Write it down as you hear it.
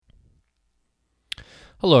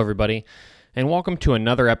Hello, everybody, and welcome to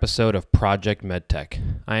another episode of Project MedTech.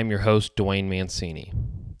 I am your host, Dwayne Mancini.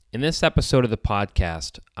 In this episode of the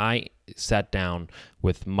podcast, I sat down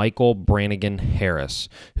with Michael Brannigan Harris,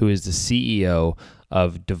 who is the CEO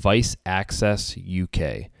of Device Access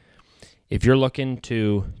UK. If you're looking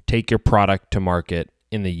to take your product to market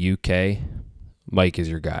in the UK, Mike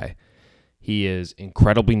is your guy. He is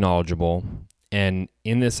incredibly knowledgeable. And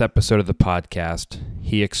in this episode of the podcast,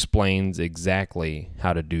 he explains exactly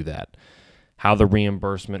how to do that, how the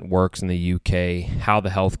reimbursement works in the UK, how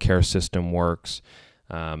the healthcare system works.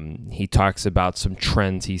 He talks about some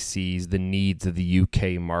trends he sees, the needs of the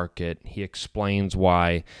UK market. He explains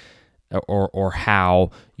why or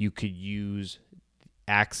how you could use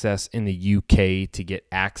access in the UK to get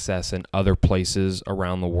access in other places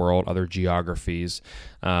around the world, other geographies.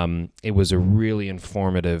 It was a really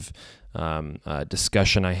informative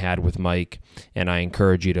discussion I had with Mike, and I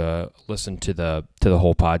encourage you to listen to the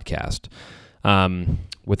whole podcast.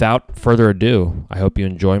 Without further ado, I hope you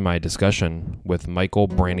enjoy my discussion with Michael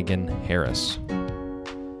Brannigan Harris.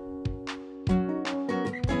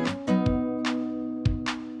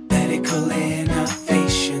 Medical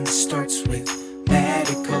innovation starts with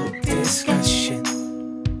medical discussion.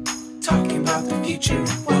 Talking about the future and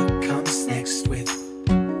what comes next with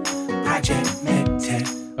Project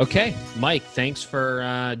MedTech. Okay, Mike, thanks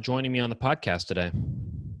for joining me on the podcast today.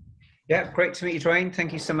 Yeah, great to meet you, Dwayne.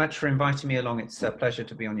 Thank you so much for inviting me along. It's a pleasure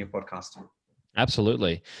to be on your podcast.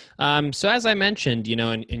 Absolutely. So as I mentioned,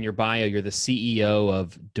 in your bio, you're the CEO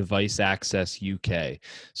of Device Access UK.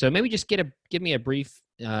 So maybe just give me a brief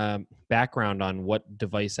background on what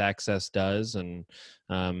Device Access does and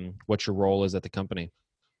what your role is at the company.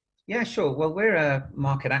 Yeah, sure. Well, we're a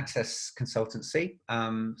market access consultancy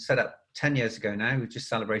set up 10 years ago now. We've just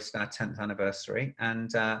celebrated our 10th anniversary.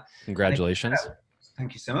 And Congratulations.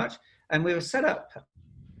 Thank you so much. And we were set up,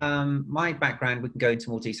 my background, we can go into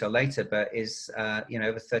more detail later, but is,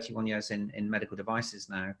 over 31 years in medical devices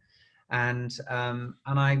now. And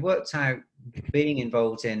I worked out being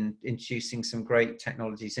involved in introducing some great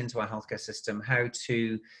technologies into our healthcare system, how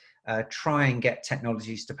to try and get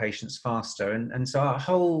technologies to patients faster. And so our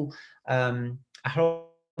whole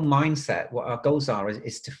mindset, what our goals are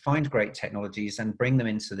is to find great technologies and bring them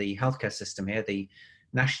into the healthcare system here, the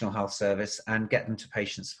National Health Service, and get them to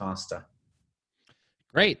patients faster.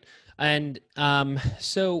 Great. And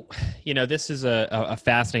so, this is a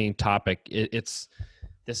fascinating topic. This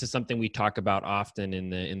is something we talk about often in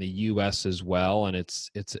the U.S. as well, and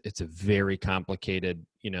it's a very complicated,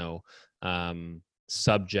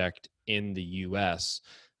 subject in the U.S.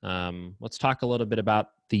 Let's talk a little bit about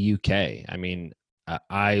the U.K. I mean,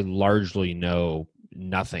 I largely know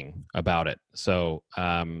nothing about it, so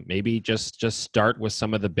maybe just start with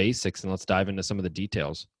some of the basics, and let's dive into some of the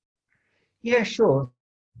details. Yeah, sure.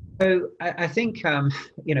 So I think,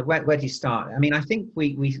 where do you start? I mean, I think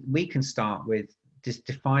we can start with just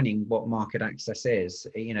defining what market access is,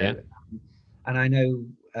 Yeah. And I know,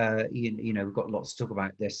 we've got lots to talk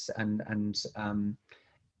about this, and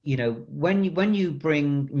when you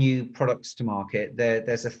bring new products to market,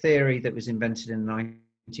 there's a theory that was invented in the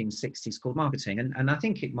 1960s called marketing, and I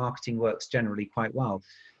think marketing works generally quite well.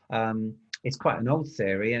 It's quite an old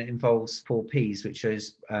theory, and it involves 4Ps, which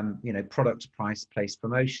is product, price, place,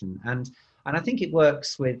 promotion, and I think it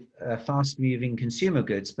works with fast-moving consumer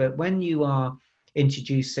goods. But when you are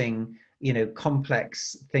introducing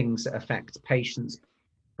complex things that affect patients,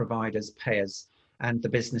 providers, payers, and the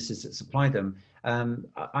businesses that supply them,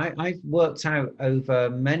 I've worked out over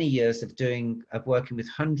many years of working with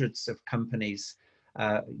hundreds of companies,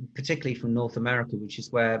 particularly from North America, which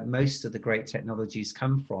is where most of the great technologies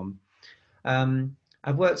come from.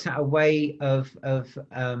 I've worked out a way of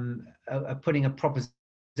putting a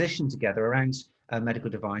proposition together around a medical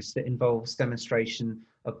device that involves demonstration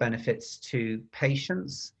of benefits to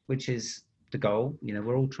patients, which is the goal.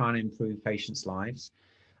 We're all trying to improve patients' lives.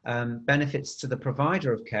 Benefits to the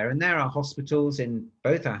provider of care, and there are hospitals in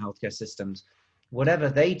both our healthcare systems. Whatever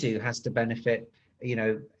they do has to benefit,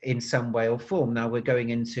 in some way or form. Now we're going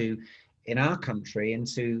in our country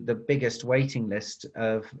into the biggest waiting list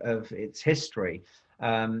of its history.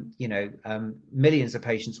 Millions of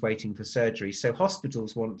patients waiting for surgery. So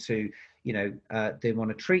hospitals want to, they want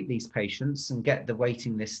to treat these patients and get the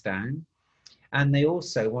waiting list down. And they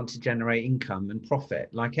also want to generate income and profit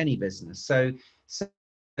like any business. So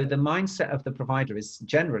the mindset of the provider is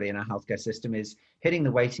generally in our healthcare system is hitting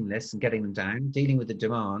the waiting lists and getting them down, dealing with the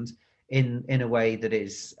demand in a way that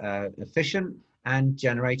is efficient and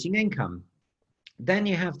generating income. Then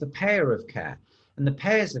you have the payer of care. And the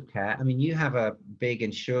payers of care, I mean, you have a big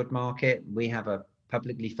insured market. We have a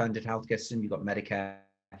publicly funded healthcare system. You've got Medicare,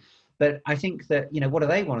 But I think that, what do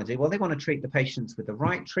they want to do? Well, they want to treat the patients with the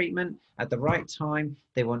right treatment at the right time.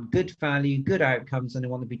 They want good value, good outcomes, and they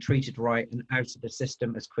want to be treated right and out of the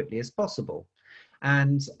system as quickly as possible.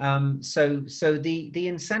 And so the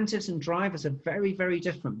incentives and drivers are very, very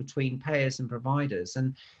different between payers and providers.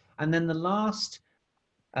 And then the last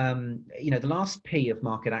P of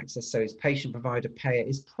market access, so is patient, provider, payer,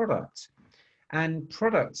 is product. And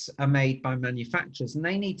products are made by manufacturers, and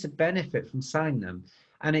they need to benefit from selling them.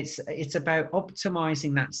 And it's about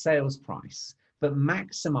optimizing that sales price, but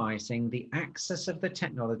maximizing the access of the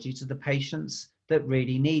technology to the patients that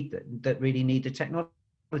really need the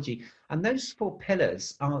technology. And those four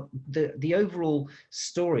pillars are the overall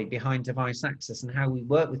story behind device access, and how we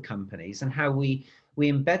work with companies, and how we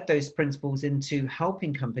embed those principles into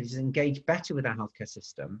helping companies engage better with our healthcare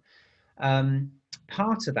system.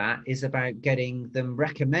 Part of that is about getting them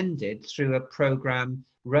recommended through a program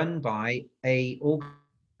run by a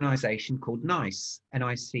organization called NICE,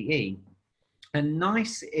 N-I-C-E. And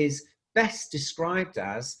NICE is best described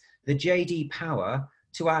as the JD Power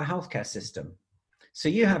to our healthcare system. So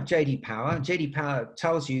you have JD Power. JD Power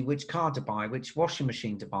tells you which car to buy, which washing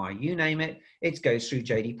machine to buy, you name it, it goes through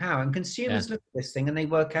JD Power. And consumers look at this thing and they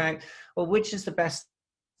work out, well, which is the best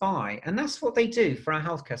buy? And that's what they do for our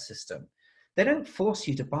healthcare system. They don't force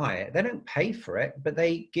you to buy it. They don't pay for it, but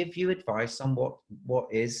they give you advice on what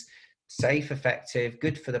is safe, effective,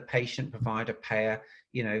 good for the patient, provider, payer,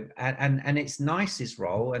 and it's NICE's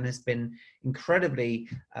role, and has been incredibly,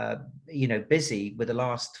 busy with the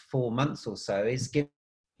last 4 months or so, is giving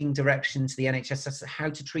direction to the NHS as to how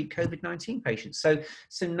to treat COVID-19 patients. So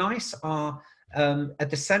NICE are at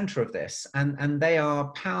the center of this, and they are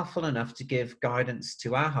powerful enough to give guidance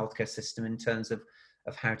to our healthcare system in terms of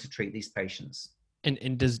how to treat these patients.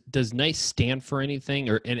 And does NICE stand for anything,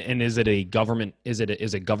 and is it a government? Is it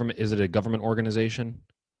a government organization?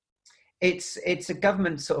 It's a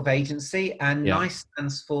government sort of agency, and NICE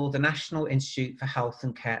stands for the National Institute for Health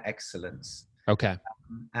and Care Excellence. Okay.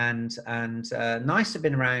 And NICE have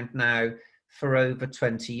been around now for over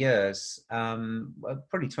 20 years,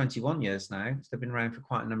 probably 21 years now. So they've been around for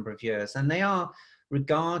quite a number of years, and they are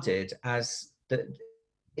regarded as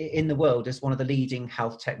in the world as one of the leading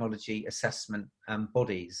health technology assessment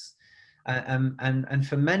bodies. And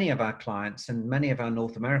for many of our clients, and many of our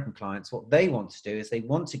North American clients, what they want to do is they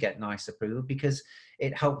want to get NICE approval, because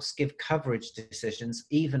it helps give coverage decisions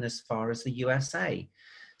even as far as the USA.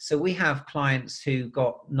 So we have clients who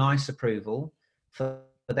got NICE approval for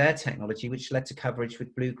their technology, which led to coverage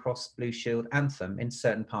with Blue Cross Blue Shield, Anthem in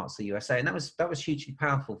certain parts of the USA. And that was hugely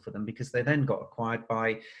powerful for them, because they then got acquired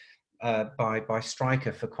by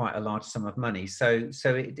Stryker for quite a large sum of money. So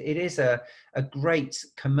it is a great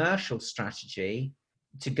commercial strategy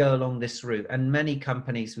to go along this route. And many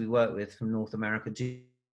companies we work with from North America do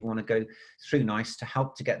want to go through NICE to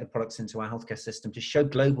help to get the products into our healthcare system, to show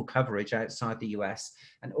global coverage outside the US,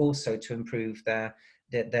 and also to improve their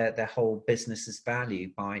whole business's value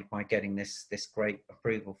by getting this great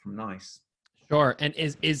approval from NICE. Sure. And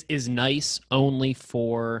is NICE only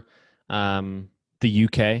for the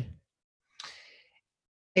UK?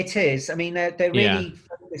 It is. I mean, they're really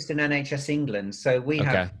focused in NHS England. So we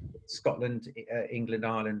have Scotland, England,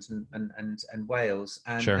 Ireland, and Wales,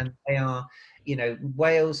 and they are,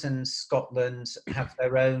 Wales and Scotland have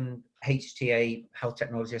their own HTA, health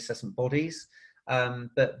technology assessment bodies,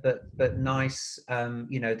 but NICE,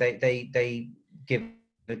 they give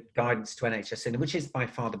the guidance to NHS England, which is by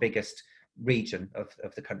far the biggest region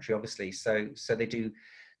of the country, obviously. So they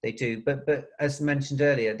do. But as mentioned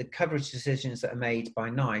earlier, the coverage decisions that are made by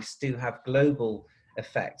NICE do have global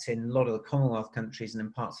effect in a lot of the Commonwealth countries and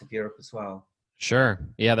in parts of Europe as well. Sure.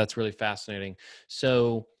 Yeah, that's really fascinating.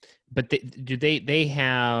 So, but they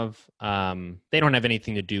have, they don't have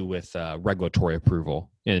anything to do with regulatory approval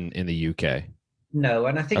in the UK? No,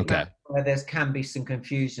 and I think that's where there can be some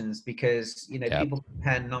confusions, because, people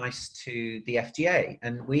compare NICE to the FDA,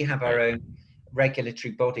 and we have our own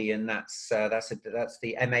regulatory body, and that's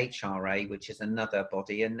the MHRA, which is another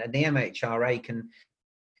body, and the MHRA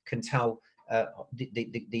can tell the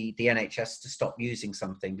NHS to stop using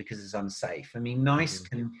something because it's unsafe. I mean, NICE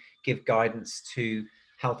can give guidance to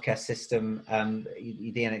healthcare system,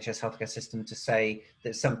 the NHS healthcare system, to say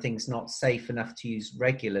that something's not safe enough to use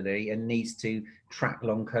regularly and needs to track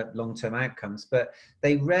long-term outcomes, but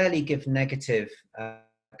they rarely give negative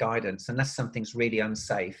guidance unless something's really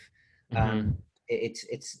unsafe.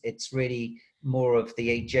 It's really more of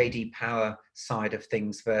the JD Power side of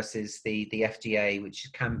things versus the FDA, which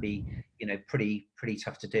can be, pretty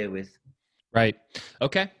tough to deal with. Right.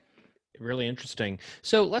 Okay. Really interesting.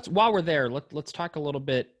 So while we're there, let's talk a little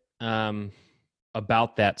bit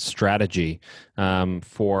about that strategy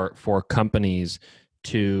for companies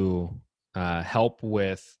to help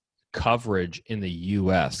with coverage in the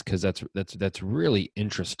U.S. because that's really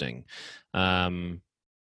interesting,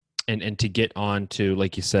 and to get on to,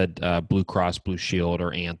 like you said, Blue Cross Blue Shield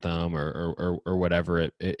or Anthem or whatever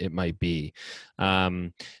it might be.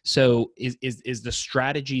 So is the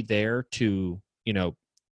strategy there to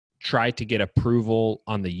try to get approval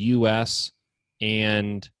on the U.S.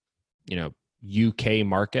 and UK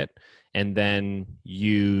market, and then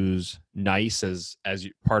use NICE as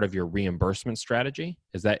part of your reimbursement strategy?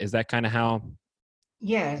 Is that kind of how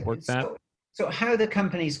Yeah. work that? So how the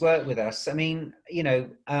companies work with us, I mean,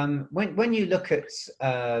 when you look at,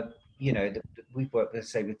 we've worked, let's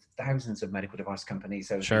say, with thousands of medical device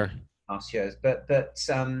companies over Sure. the last years, but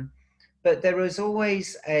there is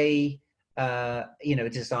always a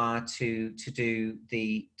desire to do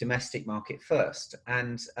the domestic market first,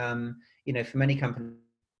 and for many companies,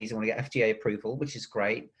 they want to get FDA approval, which is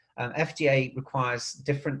great. FDA requires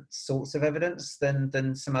different sorts of evidence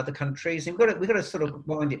than some other countries, and we've got to sort of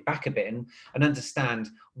wind it back a bit and understand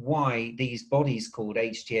why these bodies called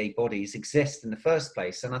HTA bodies exist in the first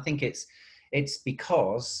place. And I think it's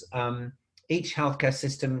because each healthcare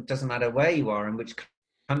system, doesn't matter where you are in which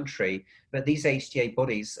country, but these HTA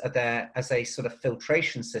bodies are there as a sort of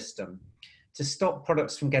filtration system to stop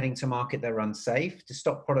products from getting to market that are unsafe, to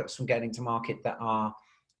stop products from getting to market that are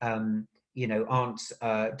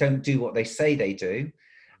don't do what they say they do.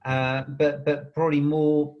 But probably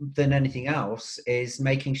more than anything else is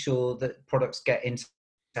making sure that products get into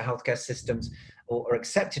healthcare systems or are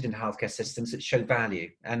accepted in healthcare systems that show value.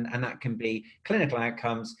 And that can be clinical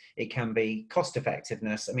outcomes, it can be cost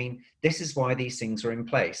effectiveness. I mean, this is why these things are in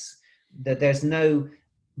place. That there's no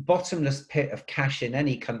bottomless pit of cash in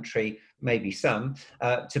any country, maybe some,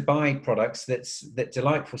 to buy products that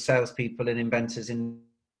delightful salespeople and inventors invent.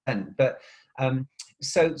 But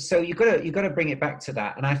so you've got to bring it back to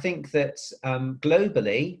that. And I think that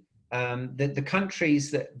globally, the countries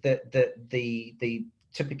that the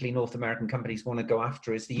typically North American companies want to go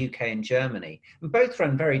after is the UK and Germany, and both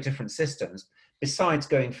run very different systems besides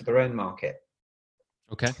going for their own market.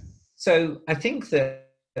 Okay. So I think that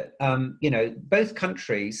both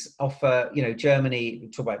countries offer, Germany,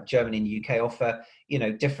 talk about Germany and the UK, offer,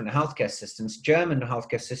 different healthcare systems. German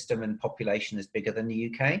healthcare system and population is bigger than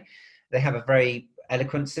the UK. They have a very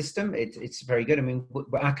eloquent system. It's very good. I mean,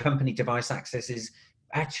 our company Device Access is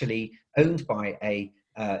actually owned by a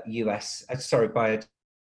by a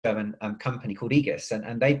German company called Aegis,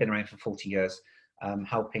 and they've been around for 40 years,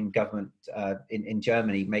 helping government in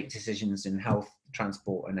Germany make decisions in health,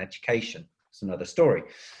 transport, and education. It's another story.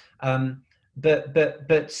 But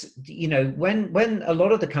when a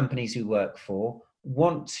lot of the companies we work for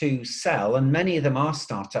want to sell, and many of them are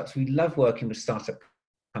startups, we love working with startup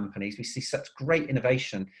companies. We see such great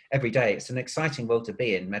innovation every day. It's an exciting world to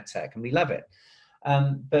be in, medtech, and we love it.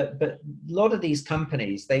 But a lot of these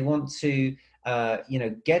companies, they want to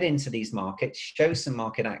get into these markets, show some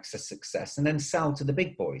market access success, and then sell to the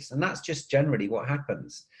big boys. And that's just generally what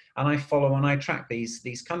happens. And I follow and I track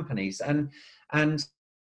these companies, and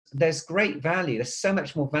there's great value. There's so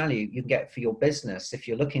much more value you can get for your business if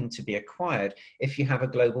you're looking to be acquired, if you have a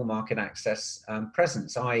global market access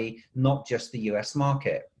presence, i.e. not just the US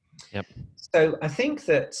market. Yep. So I think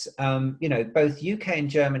that, both UK and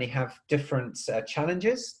Germany have different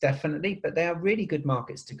challenges, definitely, but they are really good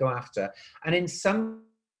markets to go after. And in some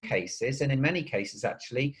cases, and in many cases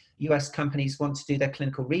actually, US companies want to do their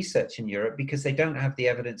clinical research in Europe because they don't have the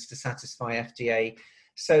evidence to satisfy FDA.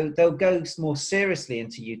 So they'll go more seriously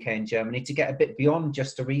into UK and Germany to get a bit beyond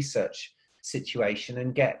just a research situation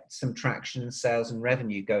and get some traction, sales, and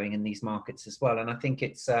revenue going in these markets as well. And I think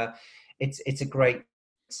it's a great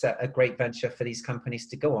venture for these companies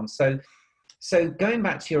to go on. So going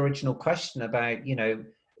back to your original question about,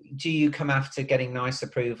 do you come after getting NICE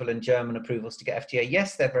approval and German approvals to get FDA?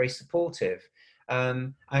 Yes, they're very supportive.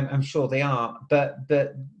 I'm sure they are, but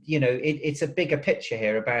it's a bigger picture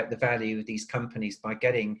here about the value of these companies by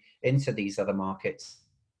getting into these other markets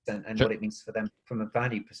and Sure. what it means for them from a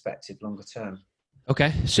value perspective longer term.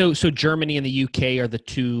 Okay. So Germany and the UK are the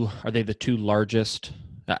two largest?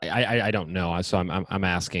 I don't know, so I'm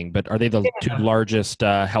asking, but are they the two largest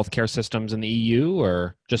healthcare systems in the EU,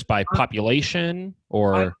 or just by population,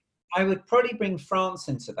 or? I would probably bring France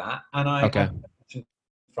into that, and Okay.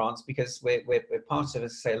 France because we're part of,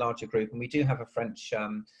 as I say, a larger group, and we do have a French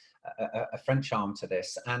arm to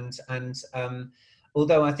this. And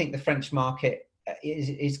although I think the French market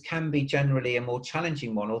can be generally a more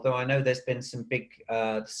challenging one, although I know there's been some big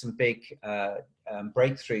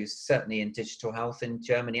breakthroughs certainly in digital health in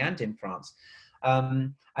Germany and in France.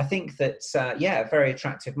 I think that, a very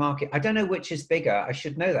attractive market. I don't know which is bigger. I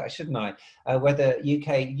should know that, shouldn't I? Whether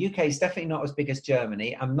UK is definitely not as big as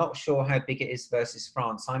Germany. I'm not sure how big it is versus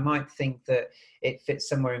France. I might think that it fits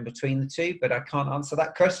somewhere in between the two, but I can't answer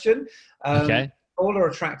that question. Okay. All are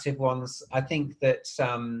attractive ones. I think that,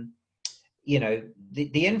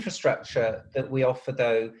 the infrastructure that we offer,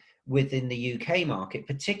 though, within the UK market,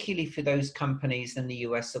 particularly for those companies in the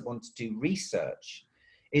US that want to do research,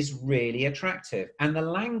 is really attractive. And the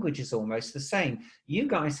language is almost the same. You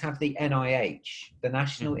guys have the NIH, the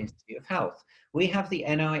National Institute of Health. We have the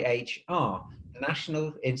NIHR, the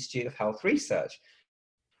National Institute of Health Research.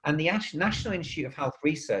 And the National Institute of Health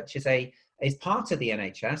Research is part of the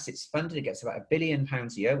NHS. It's funded, it gets about £1 billion a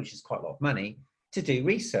year, which is quite a lot of money, to do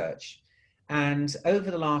research. And over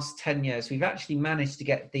the last 10 years, we've actually managed to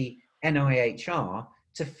get the NIHR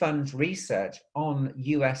to fund research on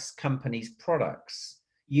US companies' products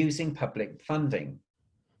using public funding,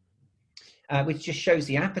 which just shows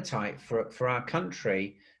the appetite for our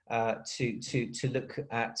country to look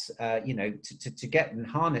at, to get and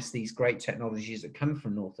harness these great technologies that come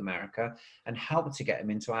from North America and help to get them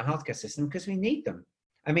into our healthcare system, because we need them.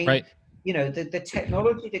 I mean, right. The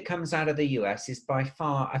technology that comes out of the US is by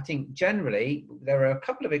far, I think generally, there are a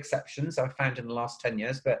couple of exceptions I've found in the last 10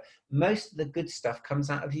 years, but most of the good stuff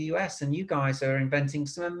comes out of the US, and you guys are inventing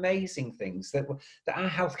some amazing things that our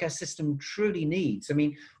healthcare system truly needs. I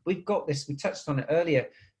mean, we've got this, we touched on it earlier,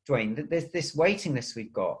 Dwayne, that there's this waiting list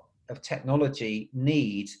we've got of technology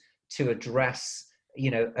need to address,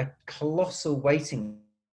 a colossal waiting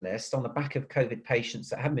list on the back of COVID patients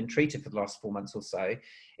that haven't been treated for the last 4 months or so.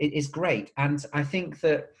 It is great. And I think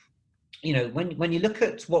that, when you look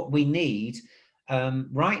at what we need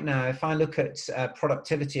right now, if I look at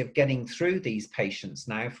productivity of getting through these patients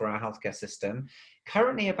now for our healthcare system,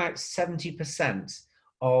 currently about 70%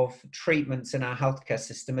 of treatments in our healthcare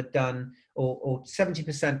system are done, or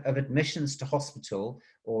 70% of admissions to hospital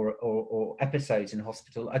or episodes in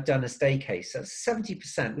hospital are done as day case. That's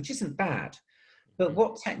 70%, which isn't bad. But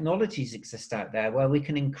what technologies exist out there where we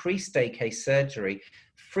can increase day case surgery,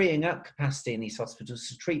 freeing up capacity in these hospitals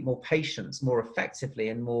to treat more patients more effectively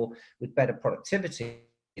and more with better productivity?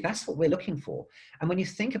 That's what we're looking for. And when you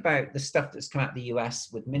think about the stuff that's come out of the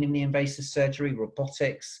US with minimally invasive surgery,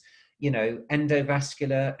 robotics,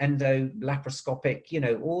 endovascular,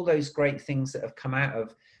 endolaparoscopic, all those great things that have come out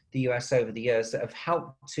of the US over the years that have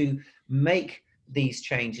helped to make these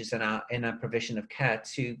changes in our provision of care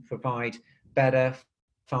to provide better,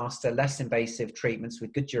 faster, less invasive treatments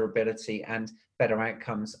with good durability and better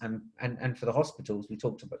outcomes. And for the hospitals, we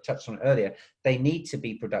touched on it earlier, they need to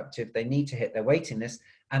be productive, they need to hit their waiting list,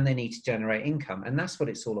 and they need to generate income. And that's what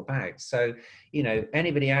it's all about. So,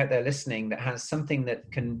 anybody out there listening that has something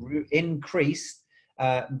that can increase,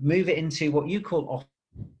 move it into what you call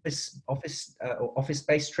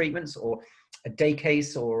office-based treatments, or a day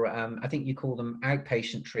case, or I think you call them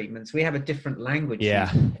outpatient treatments. We have a different language.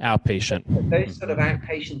 Yeah, outpatient. Those sort of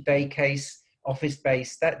outpatient, day case,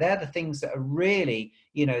 office-based, they're the things that are really,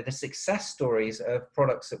 the success stories of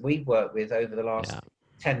products that we've worked with over the last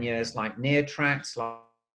 10 years, like NearTrax, like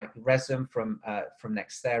Resum from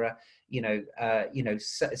Nexthera,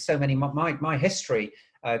 so many. My history,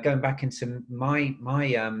 going back into my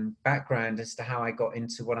background as to how I got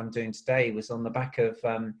into what I'm doing today, was on the back of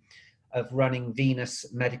running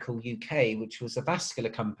Venus Medical UK, which was a vascular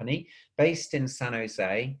company based in San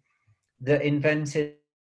Jose that invented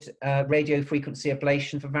radio frequency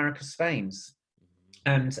ablation for varicose veins.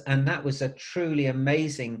 And that was a truly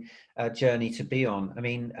amazing journey to be on. I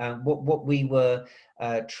mean, what we were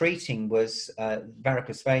treating was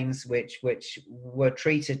varicose veins, which were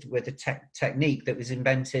treated with a technique that was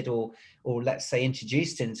invented, or let's say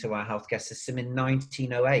introduced into our healthcare system in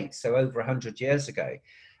 1908, so over 100 years ago.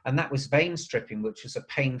 And that was vein stripping, which was a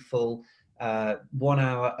painful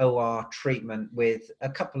 1-hour OR treatment with a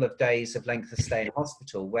couple of days of length of stay in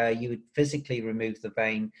hospital, where you would physically remove the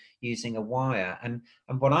vein using a wire. And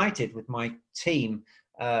what I did with my team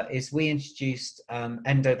is we introduced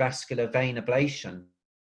endovascular vein ablation.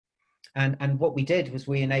 And what we did was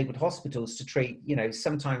we enabled hospitals to treat,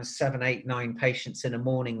 sometimes 7, 8, 9 patients in a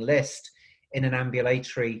morning list in an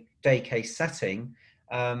ambulatory day case setting,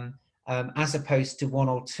 as opposed to 1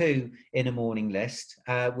 or 2 in a morning list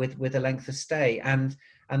with a length of stay. And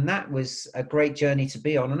that was a great journey to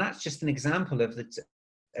be on. And that's just an example of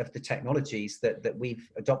the technologies that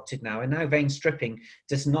we've adopted now. And now vein stripping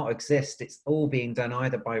does not exist. It's all being done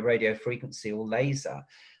either by radio frequency or laser.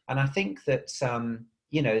 And I think that,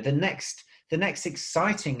 the next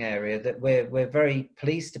exciting area that we're very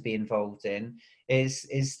pleased to be involved in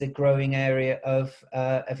is the growing area of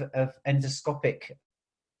endoscopic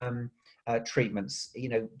treatments.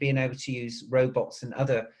 Being able to use robots and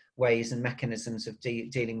other ways and mechanisms of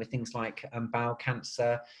dealing with things like bowel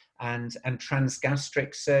cancer and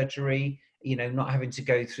transgastric surgery. Not having to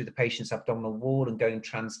go through the patient's abdominal wall and going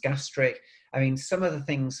transgastric. I mean, some of the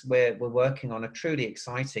things we're working on are truly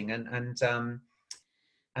exciting, and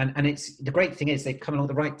it's the great thing is they've come along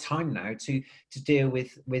at the right time now to deal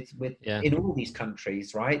with in all these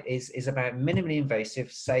countries, right? Is about minimally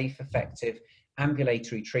invasive, safe, effective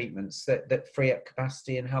ambulatory treatments that free up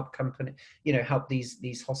capacity and help help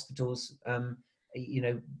these hospitals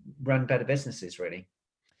run better businesses, really.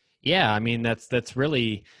 Yeah, I mean that's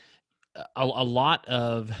really a lot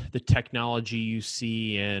of the technology you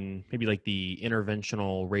see in maybe like the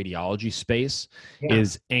interventional radiology space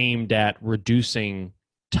is aimed at reducing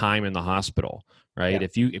time in the hospital, right?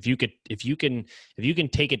 If you can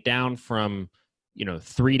take it down from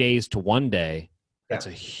 3 days to 1 day, that's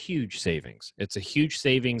a huge savings. It's a huge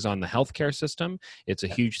savings on the healthcare system. It's a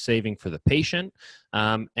huge saving for the patient,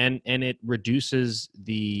 and it reduces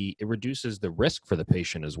the risk for the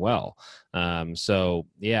patient as well. So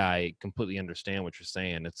yeah, I completely understand what you're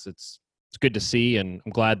saying. It's good to see, and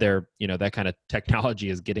I'm glad that kind of technology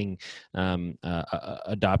is getting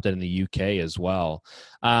adopted in the UK as well.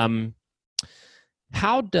 How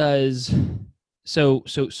does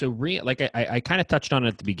I kind of touched on it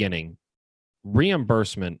at the beginning.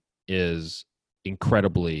 Reimbursement is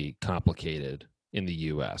incredibly complicated in the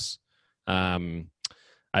U.S.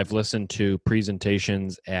 I've listened to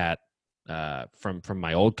presentations from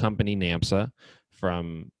my old company NAMSA,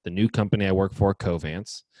 from the new company I work for,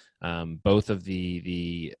 Covance. Both of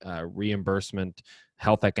the reimbursement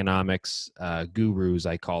health economics gurus,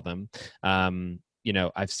 I call them.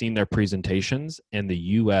 I've seen their presentations, and the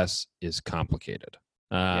U.S. is complicated.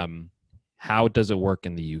 How does it work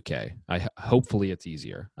in the UK? Hopefully it's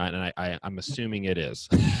easier, and I'm assuming it is.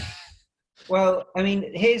 Well, I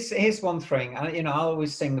mean, here's one thing. I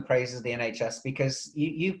always sing the praises of the NHS because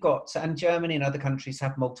you've got, and Germany and other countries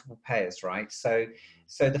have multiple payers, right? So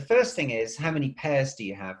the first thing is, how many payers do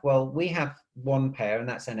you have? Well, we have one payer, and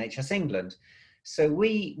that's NHS England. So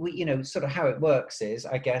we sort of how it works is,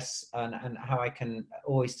 I guess, and how I can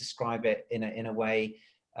always describe it in a way,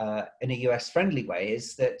 in a US friendly way,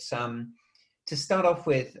 is that to start off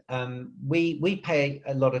with, we pay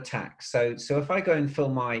a lot of tax. So if I go and fill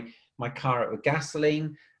my car up with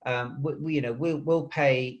gasoline, we'll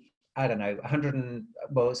pay, I don't know,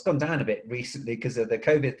 it's gone down a bit recently because of the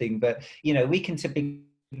COVID thing, but we can typically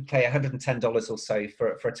pay $110 or so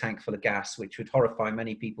for a tank full of gas, which would horrify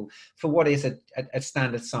many people for what is a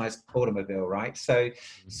standard sized automobile, right? So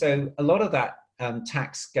a lot of that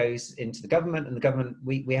tax goes into the government, and the government,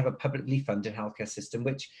 we have a publicly funded healthcare system,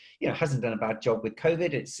 which hasn't done a bad job with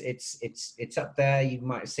COVID. It's up there. You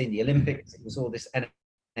might have seen the Olympics. It was all this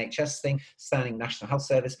NHS thing, standing National Health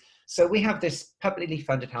Service. So we have this publicly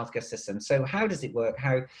funded healthcare system. So how does it work?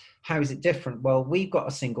 How is it different? Well, we've got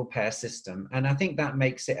a single payer system, and I think that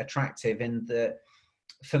makes it attractive in that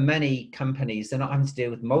for many companies, they're not having to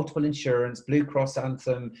deal with multiple insurance, Blue Cross,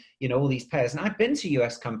 Anthem, all these payers. And I've been to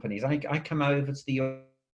US companies. I come over to the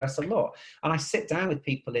US a lot, and I sit down with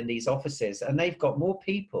people in these offices, and they've got more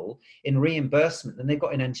people in reimbursement than they've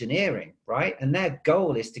got in engineering, right? And their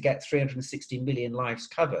goal is to get 360 million lives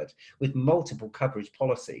covered with multiple coverage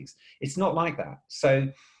policies. It's not like that.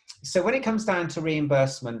 So when it comes down to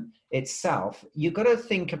reimbursement itself, you've got to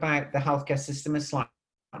think about the healthcare system as slightly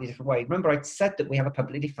different way. Remember, I said that we have a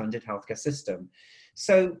publicly funded healthcare system.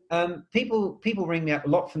 So people ring me up a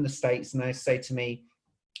lot from the States, and they say to me,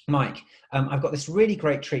 Mike, I've got this really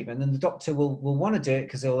great treatment, and the doctor will want to do it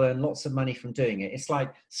because he'll earn lots of money from doing it. It's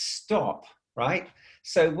like, stop, right?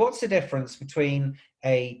 So what's the difference between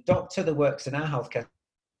a doctor that works in our healthcare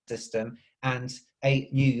system and a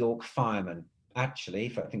New York fireman? Actually,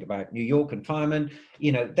 if I think about New York and firemen,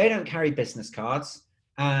 they don't carry business cards.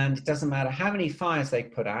 And it doesn't matter how many fires they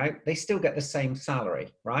put out, they still get the same salary,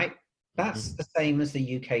 right? That's the same as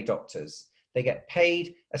the UK doctors. They get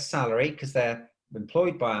paid a salary because they're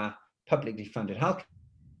employed by a publicly funded health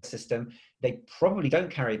system. They probably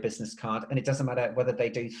don't carry a business card, and it doesn't matter whether they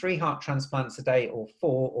do 3 heart transplants a day or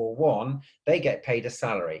 4 or 1, they get paid a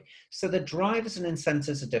salary. So the drivers and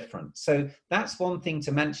incentives are different. So that's one thing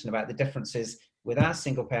to mention about the differences with our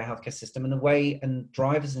single payer healthcare system, and the way and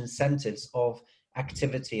drivers and incentives of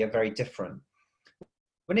activity are very different.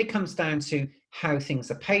 When it comes down to how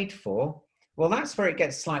things are paid for, well, that's where it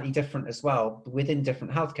gets slightly different as well within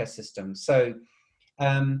different healthcare systems. So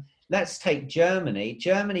let's take Germany.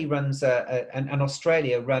 Germany runs and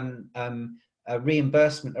Australia run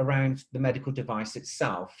reimbursement around the medical device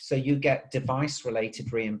itself. So you get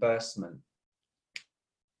device-related reimbursement.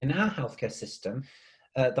 In our healthcare system,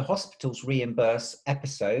 the hospitals reimburse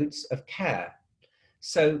episodes of care.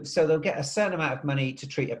 So they'll get a certain amount of money to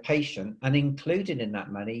treat a patient, and included in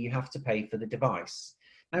that money, you have to pay for the device.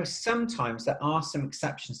 Now, sometimes there are some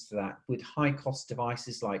exceptions to that with high cost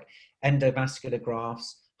devices like endovascular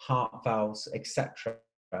grafts, heart valves, etc.,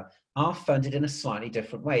 are funded in a slightly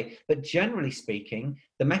different way. But generally speaking,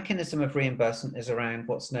 the mechanism of reimbursement is around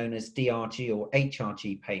what's known as DRG or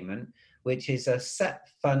HRG payment, which is a set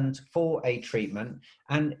fund for a treatment.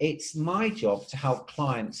 And it's my job to help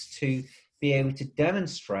clients to be able to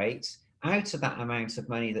demonstrate out of that amount of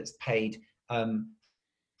money that's paid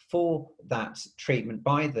for that treatment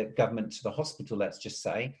by the government to the hospital, let's just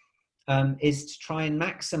say, is to try and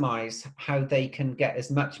maximize how they can get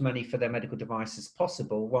as much money for their medical device as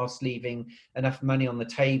possible, whilst leaving enough money on the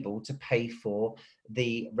table to pay for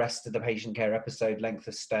the rest of the patient care episode, length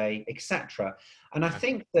of stay, etc. And I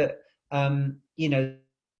think that, you know,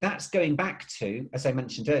 that's going back to, as I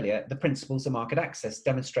mentioned earlier, the principles of market access,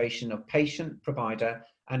 demonstration of patient, provider,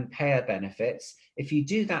 and payer benefits. If you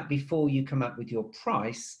do that before you come up with your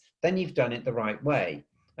price, then you've done it the right way.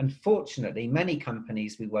 Unfortunately, many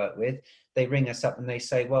companies we work with, they ring us up and they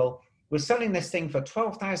say, well, we're selling this thing for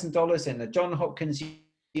 $12,000 in the Johns Hopkins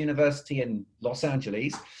University in Los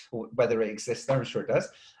Angeles, or whether it exists there, I'm sure it does.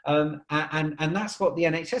 And that's what the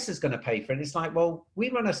NHS is going to pay for. And it's like, well, we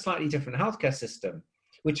run a slightly different healthcare system,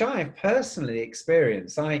 which I have personally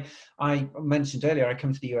experienced. I mentioned earlier, I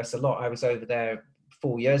come to the US a lot. I was over there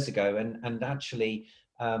 4 years ago, and actually,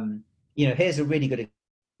 you know, here's a really good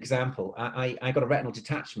example. I got a retinal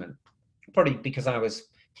detachment, probably because I was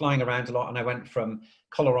flying around a lot, and I went from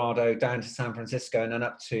Colorado down to San Francisco and then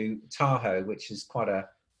up to Tahoe, which is quite a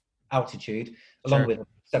altitude, along with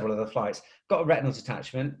several other flights. Got a retinal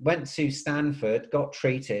detachment, went to Stanford, got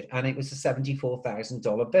treated, and it was a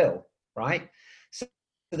 $74,000 bill, right? So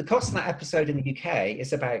the cost of that episode in the UK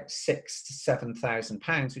is about £6,000 to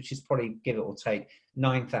 £7,000, which is probably, give it or take,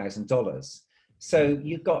 $9,000. So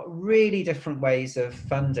you've got really different ways of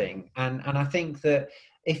funding, and I think that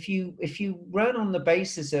if you run on the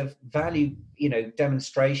basis of value, you know,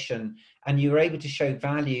 demonstration, and you're able to show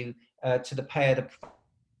value to the payer, the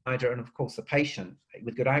provider, and of course the patient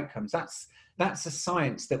with good outcomes, that's a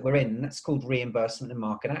science that we're in. That's called reimbursement and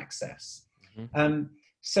market access. Mm-hmm.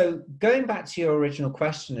 So going back to your original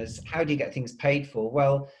question is, how do you get things paid for?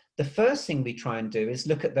 Well, the first thing we try and do is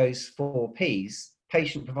look at those 4 Ps: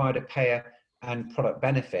 patient, provider, payer, and product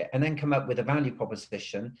benefit, and then come up with a value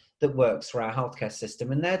proposition that works for our healthcare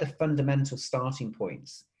system. And they're the fundamental starting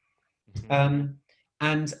points. Mm-hmm.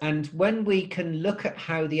 And when we can look at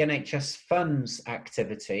how the NHS funds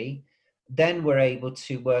activity, then we're able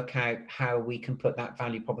to work out how we can put that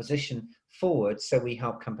value proposition forward, so we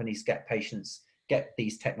help companies get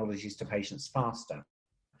these technologies to patients faster.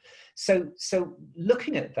 So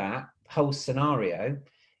looking at that whole scenario,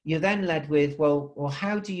 you're then led with, well,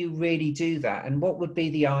 how do you really do that? And what would be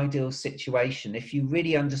the ideal situation if you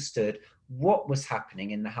really understood what was happening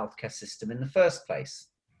in the healthcare system in the first place?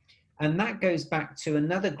 And that goes back to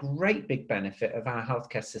another great big benefit of our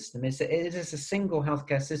healthcare system, is that it is a single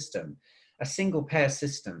healthcare system, a single payer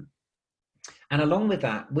system. And along with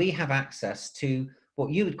that, we have access to what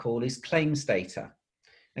you would call is claims data.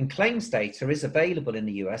 And claims data is available in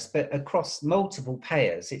the US, but across multiple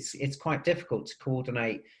payers. It's quite difficult to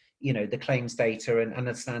coordinate, you know, the claims data and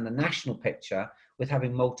understand the national picture with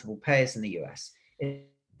having multiple payers in the US. In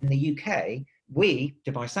the UK,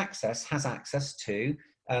 Device Access has access to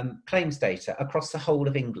claims data across the whole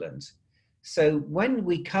of England. So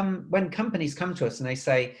when companies come to us and they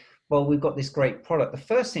say, well, we've got this great product, the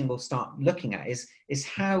first thing we'll start looking at is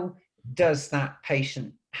how is that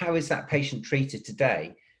patient treated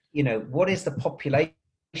today? You know, what is the population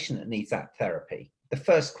that needs that therapy? The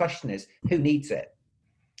first question is, who needs it?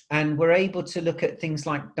 And we're able to look at things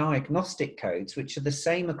like diagnostic codes, which are the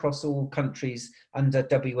same across all countries under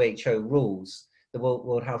WHO rules, the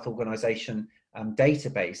World Health Organization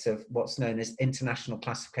database of what's known as International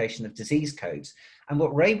Classification of Disease Codes. And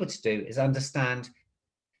what we're able to do is understand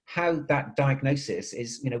how that diagnosis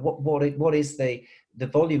is, you know, what is the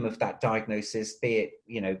volume of that diagnosis, be it,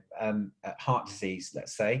 you know, heart disease,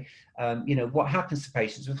 let's say, you know, what happens to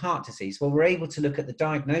patients with heart disease? Well, we're able to look at the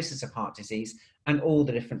diagnosis of heart disease and all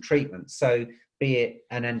the different treatments. So be it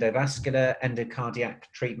an endovascular, endocardiac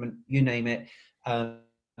treatment, you name it,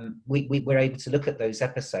 we're able to look at those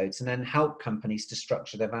episodes and then help companies to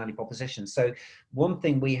structure their value proposition. So one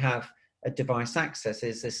thing we have at Device Access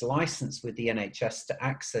is this license with the NHS to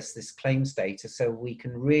access this claims data, so we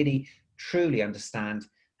can really truly understand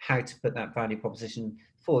how to put that value proposition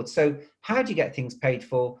forward. So how do you get things paid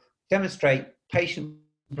for? Demonstrate patient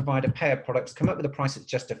provider payer products, come up with a price that's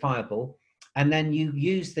justifiable, and then you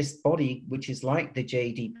use this body, which is like the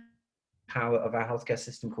JD power of our healthcare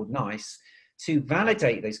system called NICE, to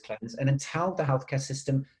validate those claims and then tell the healthcare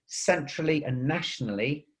system centrally and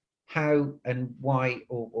nationally how and why,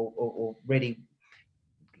 or really,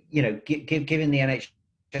 giving the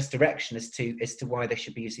NHS direction as to why they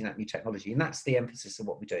should be using that new technology. And that's the emphasis of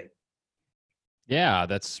what we do. Yeah,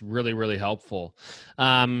 that's really, really helpful.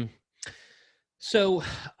 So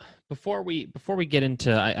before we get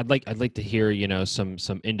into, I'd like to hear,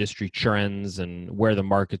 some industry trends and where the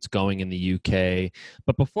market's going in the UK.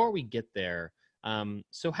 But before we get there,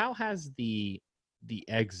 so how has the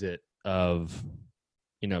exit of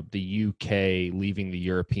the UK leaving the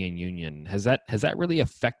European Union, has that really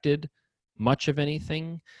affected much of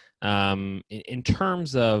anything in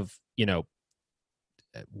terms of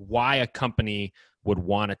why a company would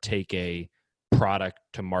want to take a product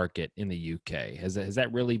to market in the UK? Has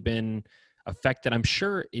that really been affected? I'm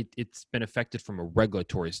sure it's been affected from a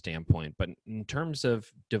regulatory standpoint, but in terms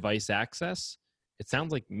of device access, it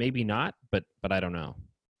sounds like maybe not, but I don't know.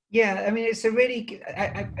 Yeah, I mean, it's a really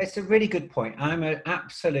good point. I'm an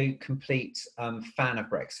absolute complete fan of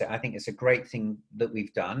Brexit. I think it's a great thing that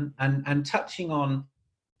we've done. And touching on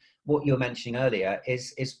what you were mentioning earlier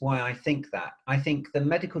is why I think that. I think the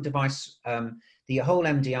medical device, the whole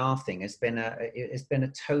MDR thing has been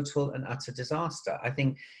a total and utter disaster. I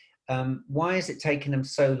think, why has it taken them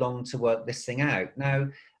so long to work this thing out? Now,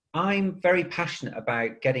 I'm very passionate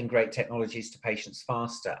about getting great technologies to patients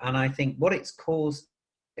faster. And I think what it's caused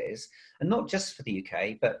is, and not just for the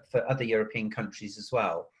UK, but for other European countries as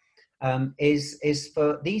well, is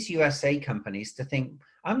for these USA companies to think,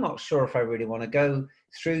 I'm not sure if I really want to go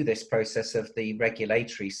through this process of the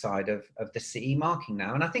regulatory side of the CE marking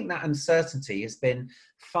now. And I think that uncertainty has been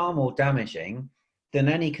far more damaging than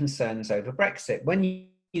any concerns over Brexit. When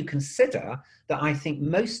you consider that I think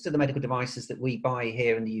most of the medical devices that we buy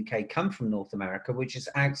here in the UK come from North America, which is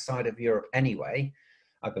outside of Europe anyway,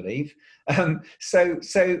 I believe. So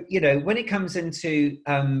when it comes into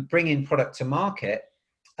bringing product to market,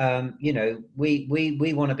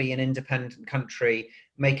 we want to be an independent country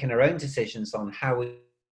making our own decisions on how we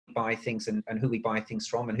buy things and who we buy things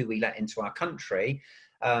from and who we let into our country.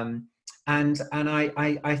 And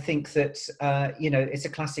I think that, it's a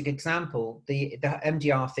classic example. The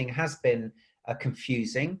MDR thing has been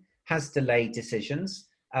confusing, has delayed decisions.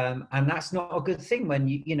 And that's not a good thing when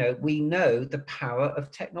we know the power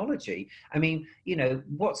of technology. I mean,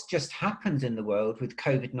 what's just happened in the world with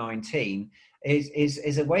COVID-19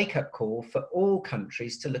 is a wake-up call for all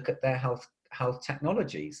countries to look at their health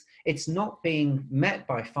technologies. It's not being met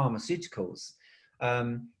by pharmaceuticals.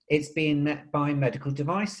 It's being met by medical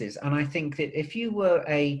devices. And I think that if you were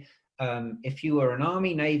an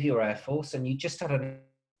Army, Navy, or Air Force, and you just had an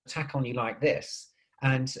attack on you like this,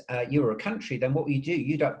 and you were a country, then what would you do?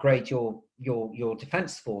 You'd upgrade your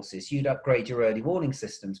defense forces. You'd upgrade your early warning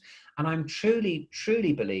systems. And I'm truly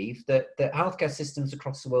believe that healthcare systems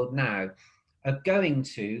across the world now are going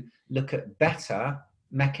to look at better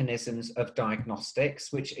mechanisms of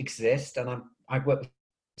diagnostics, which exist. And I've worked with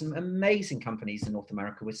some amazing companies in North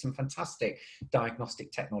America with some fantastic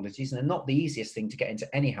diagnostic technologies, and they're not the easiest thing to get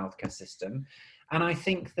into any healthcare system. And I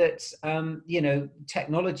think that,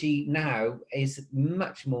 technology now is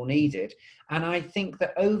much more needed. And I think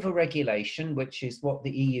that over-regulation, which is what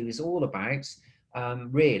the EU is all about,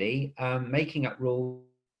 really, making up rules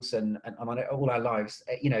and all our lives,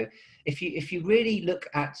 if you really look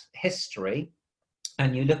at history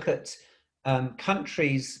and you look at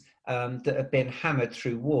countries that have been hammered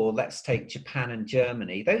through war, let's take Japan and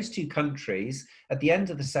Germany. Those two countries, at the end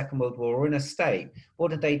of the Second World War, were in a state. What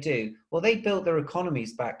did they do? Well, they built their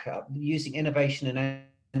economies back up using innovation and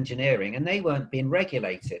engineering, and they weren't being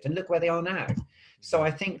regulated. And look where they are now. So I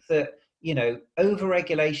think that,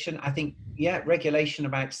 over-regulation, I think, regulation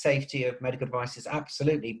about safety of medical devices,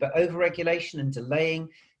 absolutely. But over-regulation and delaying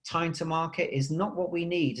time to market is not what we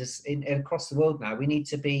need across the world now. We need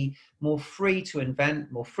to be more free to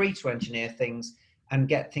invent, more free to engineer things and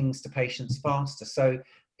get things to patients faster. So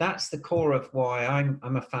that's the core of why I'm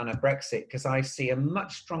a fan of Brexit, because I see a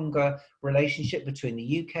much stronger relationship between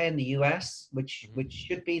the UK and the US, which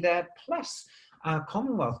should be there, plus our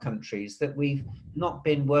Commonwealth countries that we've not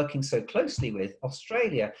been working so closely with.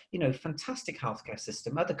 Australia, fantastic healthcare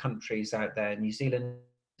system. Other countries out there, New Zealand,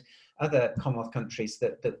 other Commonwealth countries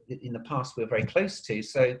that in the past we were very close to.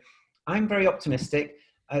 So I'm very optimistic.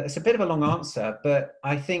 it's a bit of a long answer, but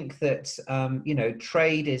I think that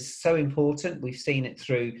trade is so important. We've seen it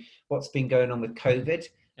through what's been going on with COVID,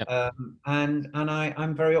 Yep.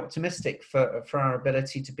 I'm very optimistic for our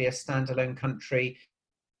ability to be a standalone country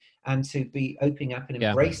and to be opening up and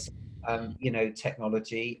Yeah. embracing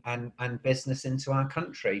technology and business into our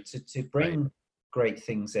country to bring great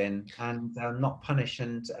things in and not punish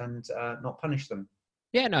and not punish them.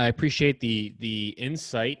 Yeah, no, I appreciate the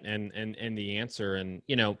insight and the answer. And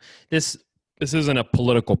this isn't a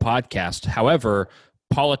political podcast. However,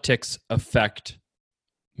 politics affect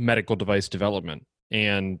medical device development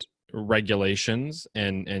and regulations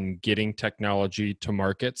and getting technology to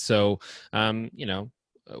market. So,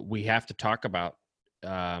 we have to talk about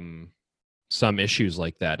some issues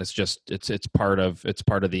like that. It's just it's part of it's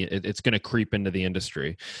going to creep into the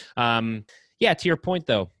industry. Yeah, to your point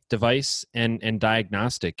though, device and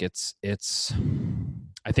diagnostic, it's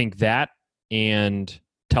I think that and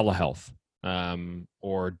telehealth,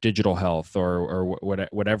 or digital health or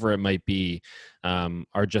whatever it might be,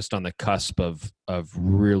 are just on the cusp of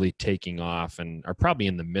really taking off and are probably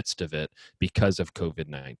in the midst of it because of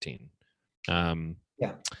COVID-19.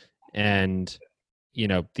 Yeah. And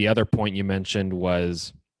the other point you mentioned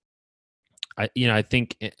was, I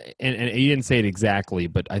think, and you didn't say it exactly,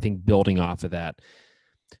 but I think building off of that,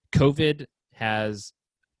 COVID has,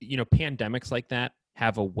 pandemics like that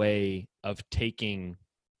have a way of taking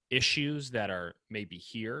issues that are maybe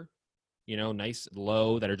here, nice,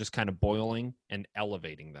 low, that are just kind of boiling and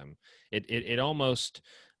elevating them. It almost,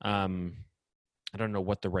 I don't know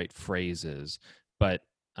what the right phrase is, but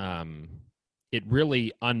it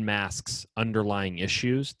really unmasks underlying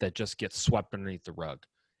issues that just get swept underneath the rug.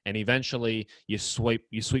 And eventually you sweep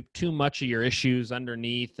too much of your issues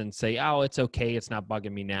underneath and say, oh, it's okay, it's not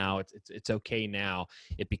bugging me now, it's okay now.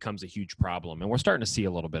 It becomes a huge problem. And we're starting to see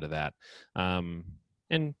a little bit of that.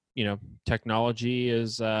 And technology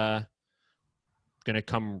is going to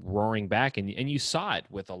come roaring back. And you saw it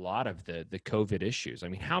with a lot of the COVID issues. I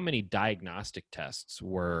mean, how many diagnostic tests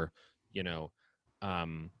were,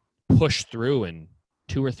 pushed through in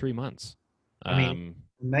 2 or 3 months? I mean,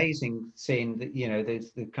 amazing seeing that,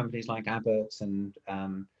 the companies like Abbott and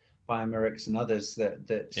Biomerix and others that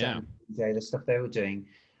the stuff they were doing.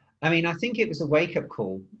 I mean, I think it was a wake-up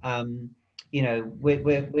call.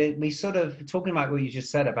 We sort of talking about what you just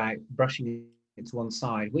said about brushing it to one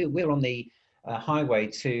side. We're on the highway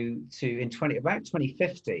to in about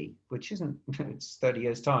 2050, which isn't it's 30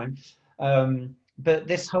 years time. But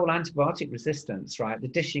this whole antibiotic resistance, right? The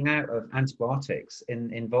dishing out of antibiotics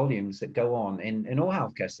in volumes that go on in all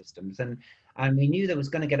healthcare systems. And we knew there was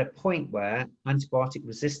going to get a point where antibiotic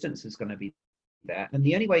resistance is going to be there. And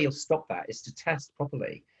the only way you'll stop that is to test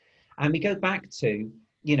properly. And we go back to,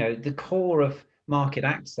 the core of market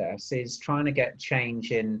access is trying to get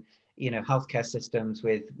change in, healthcare systems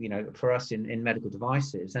with, for us in medical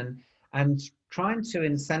devices and trying to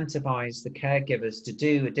incentivize the caregivers to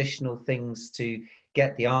do additional things to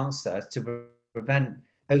get the answer to prevent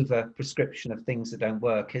over prescription of things that don't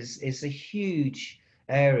work is a huge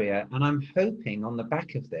area. And I'm hoping on the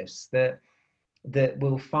back of this that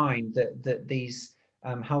we'll find that these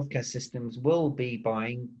healthcare systems will be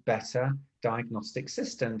buying better diagnostic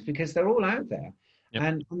systems because they're all out there. Yep.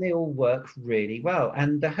 And they all work really well.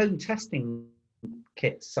 And the home testing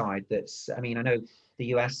kit side, I know the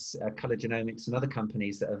US Color Genomics and other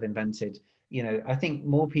companies that have invented, I think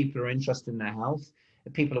more people are interested in their health.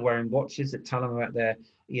 People are wearing watches that tell them about their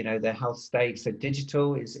health state. So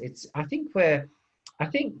digital I think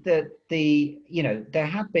that there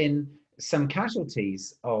have been some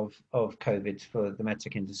casualties of COVID for the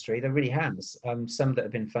medtech industry. There really has, some that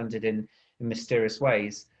have been funded in mysterious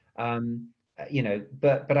ways.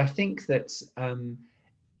 But I think that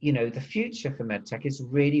the future for medtech is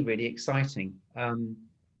really, really exciting. I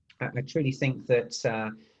truly think that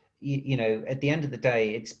at the end of the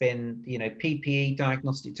day, it's been PPE,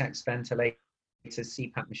 diagnostic text ventilators,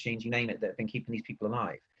 CPAP machines, you name it, that have been keeping these people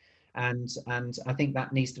alive. And I think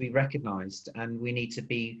that needs to be recognised, and we need to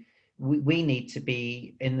be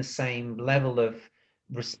in the same level of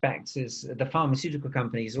respect as the pharmaceutical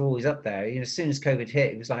companies are always up there. As soon as COVID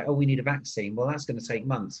hit, it was like, oh, we need a vaccine. Well, that's going to take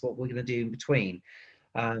months. What we're going to do in between.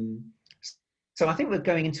 So I think we're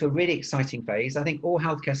going into a really exciting phase. I think all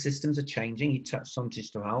healthcare systems are changing. You touched on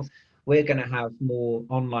digital health. We're going to have more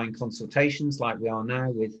online consultations like we are now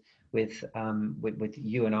with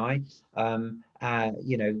you and I.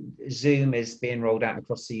 Zoom is being rolled out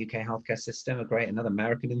across the UK healthcare system, another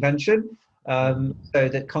American invention. So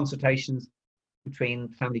that consultations between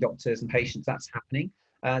family doctors and patients, that's happening.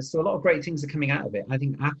 So a lot of great things are coming out of it. I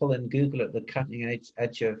think Apple and Google are at the cutting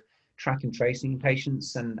edge of track and tracing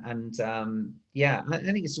patients, and yeah, I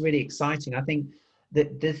think it's really exciting. I think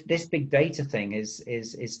that this big data thing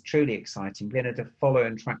is truly exciting. Being able to follow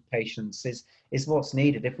and track patients is what's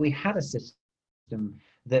needed. If we had a system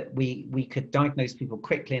that we could diagnose people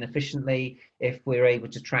quickly and efficiently, if we're able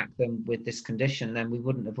to track them with this condition, then we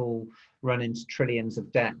wouldn't have all run into trillions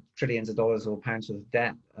of dollars or pounds of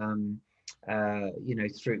debt,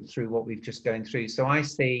 through what we've just gone through. So I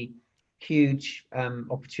see huge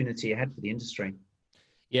opportunity ahead for the industry.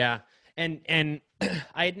 Yeah. And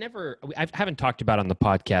I haven't talked about it on the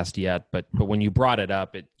podcast yet, but when you brought it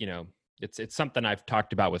up, it's something I've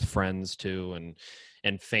talked about with friends too,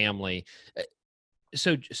 and family.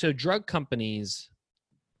 So drug companies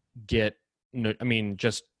get,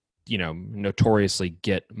 notoriously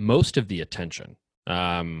get most of the attention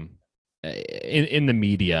in the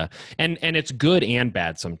media, and it's good and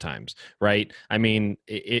bad sometimes, right? I mean,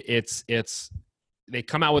 it's they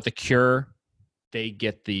come out with a cure, they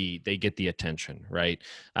get the attention, right?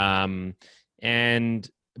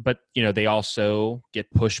 But they also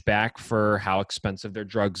get pushback for how expensive their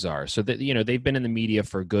drugs are. So that they've been in the media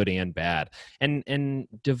for good and bad. And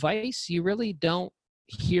device, you really don't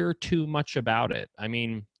hear too much about it. I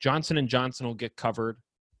mean, Johnson & Johnson will get covered,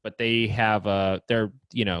 but they have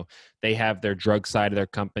they have their drug side of their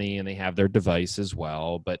company, and they have their device as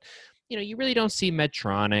well. But you really don't see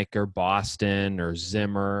Medtronic or Boston or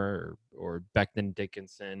Zimmer or Becton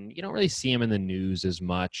Dickinson. You don't really see them in the news as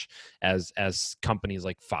much as companies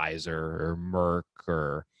like Pfizer or Merck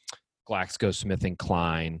or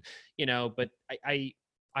GlaxoSmithKline. But I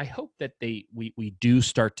hope that we do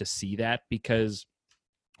start to see that, because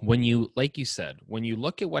when you, like you said, when you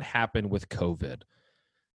look at what happened with COVID,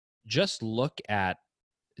 just look at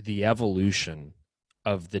the evolution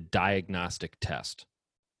of the diagnostic test.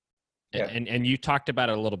 Yeah. And you talked about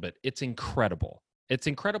it a little bit. It's incredible. It's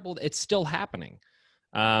incredible. It's still happening.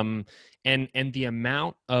 And the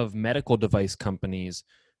amount of medical device companies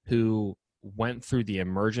who went through the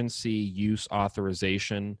emergency use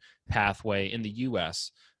authorization pathway in the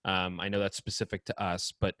US, I know that's specific to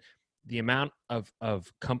us, but the amount of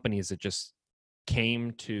companies that just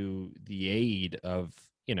came to the aid of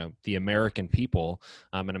the American people,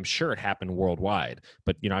 and I'm sure it happened worldwide,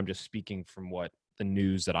 but I'm just speaking from what the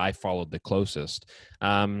news that I followed the closest,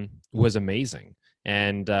 was amazing.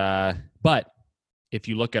 And but if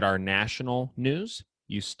you look at our national news,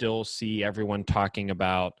 you still see everyone talking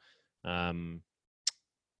about the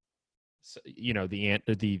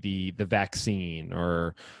vaccine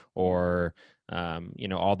or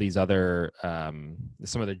all these other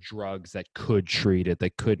some of the drugs that could treat it,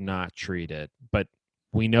 that could not treat it. But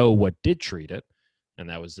we know what did treat it, and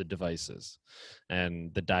that was the devices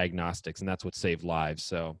and the diagnostics, and that's what saved lives.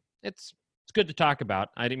 So it's good to talk about.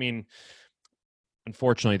 I mean,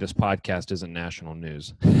 unfortunately, this podcast isn't national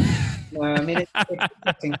news. No, I mean, it's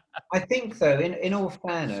interesting. I think, though, in all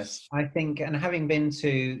fairness, I think, and having been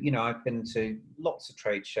to, I've been to lots of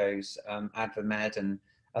trade shows, AdvaMed and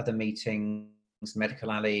other meetings,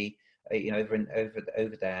 Medical Alley,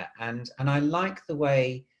 over there, and I like the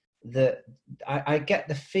way that I get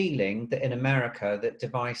the feeling that in America that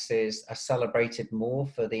devices are celebrated more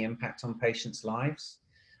for the impact on patients' lives.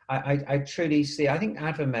 I truly see. I think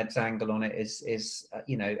AdvaMed's angle on it is at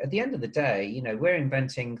the end of the day, we're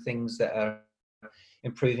inventing things that are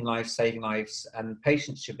improving lives, saving lives, and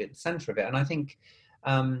patients should be at the center of it. And I think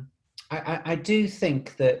I do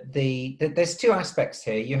think that that there's two aspects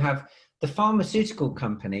here. You have the pharmaceutical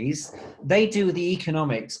companies; they do the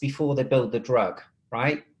economics before they build the drug,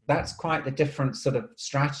 right? That's quite the different sort of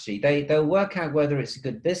strategy. They'll work out whether it's a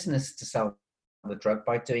good business to sell the drug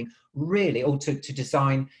by doing really, or to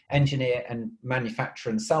design, engineer, and manufacture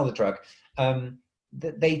and sell the drug.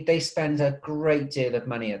 They spend a great deal of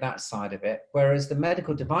money at that side of it, whereas the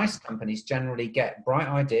medical device companies generally get bright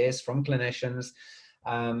ideas from clinicians,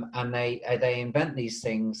 and they invent these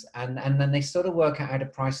things, and then they sort of work out how to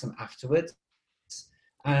price them afterwards.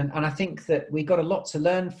 And I think that we got a lot to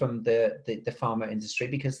learn from the pharma industry,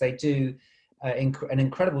 because they do an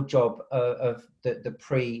incredible job of the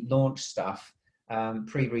pre-launch stuff,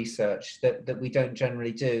 pre-research that we don't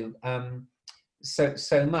generally do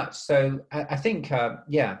so much. So I think,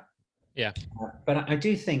 yeah. But I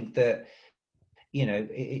do think that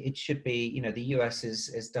it should be, the US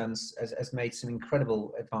has made some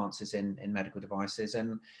incredible advances in medical devices,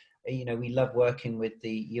 and we love working with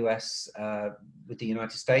the US, with the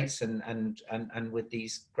United States, and with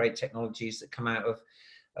these great technologies that come out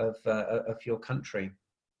of your country.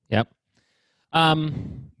 Yep.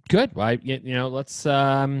 Good. Well, let's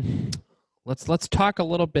talk a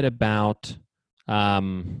little bit about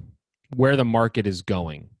where the market is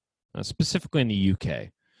going. specifically in the UK.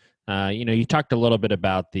 You talked a little bit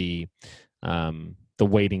about the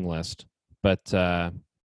waiting list, but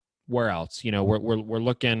where else? We're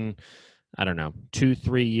looking, I don't know,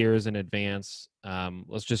 2-3 years in advance.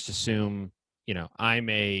 Let's just assume, I'm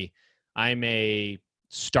a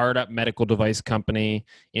startup medical device company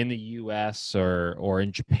in the US or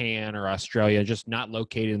in Japan or Australia, just not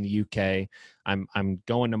located in the UK. I'm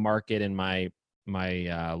going to market in my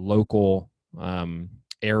local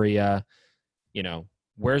area.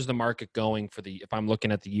 Where's the market going if I'm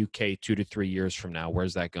looking at the UK 2 to 3 years from now,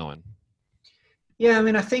 where's that going? Yeah, I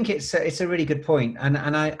mean, I think it's a really good point, and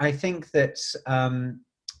I think that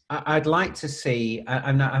I'd like to see.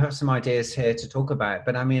 I have some ideas here to talk about,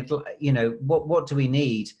 but I mean, what do we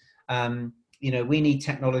need? We need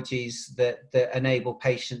technologies that enable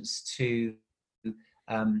patients to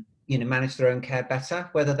manage their own care better,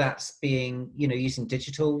 whether that's being using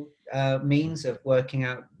digital means of working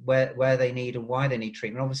out where they need and why they need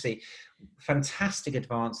treatment. Obviously, fantastic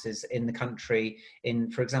advances in the country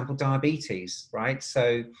in, for example, diabetes, right?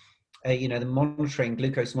 So the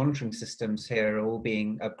glucose monitoring systems here are all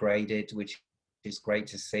being upgraded, which is great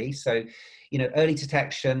to see. So early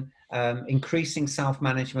detection, increasing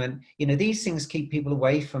self-management, these things keep people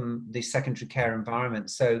away from the secondary care environment.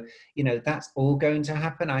 So that's all going to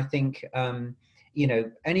happen. I think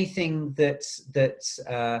anything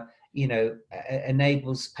that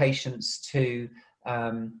enables patients to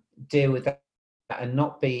deal with that and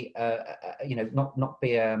not be not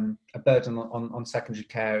be a burden on secondary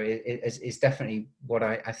care is definitely what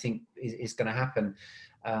I think is going to happen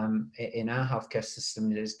in our healthcare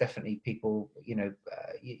system. There's definitely people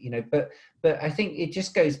but I think it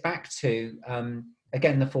just goes back to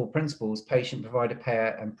again the 4 principles: patient, provider,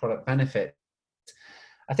 payer, and product benefit.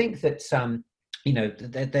 I think that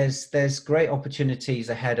there's great opportunities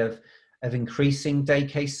ahead of increasing day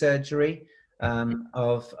case surgery,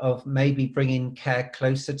 of maybe bringing care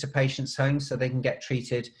closer to patients' homes so they can get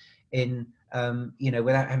treated in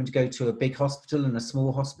without having to go to a big hospital and a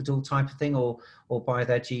small hospital type of thing, or by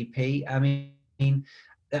their GP. I mean,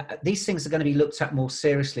 these things are going to be looked at more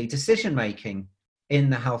seriously. Decision making in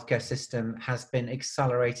the healthcare system has been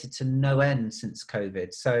accelerated to no end since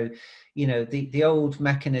COVID. So, the old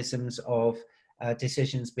mechanisms of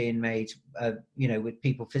decisions being made, with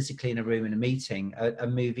people physically in a room in a meeting are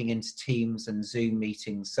moving into Teams and Zoom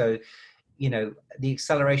meetings. So, the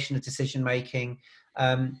acceleration of decision making.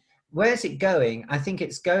 Where's it going? I think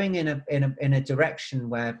it's going in a direction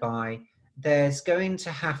whereby there's going to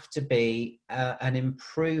have to be an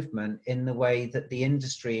improvement in the way that the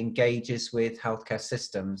industry engages with healthcare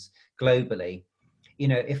systems globally.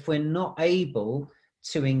 If we're not able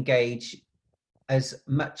to engage as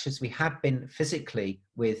much as we have been physically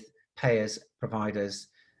with payers, providers,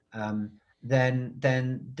 then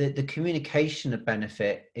the communication of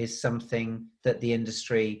benefit is something that the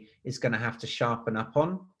industry is going to have to sharpen up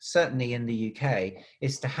on, certainly in the UK,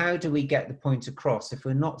 as to how do we get the point across if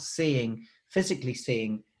we're not physically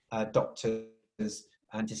seeing doctors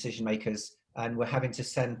and decision makers, and we're having to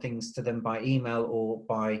send things to them by email or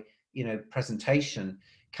by presentation.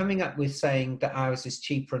 Coming up with saying that ours is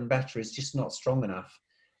cheaper and better is just not strong enough.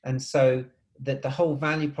 And so that the whole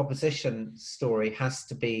value proposition story has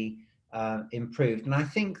to be improved. And I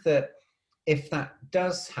think that if that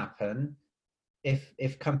does happen,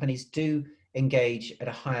 if companies do engage at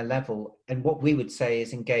a higher level, and what we would say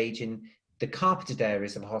is engage in the carpeted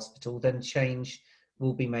areas of a hospital, then change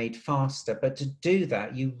will be made faster. But to do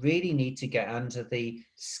that, you really need to get under the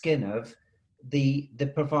skin of the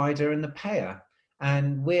provider and the payer.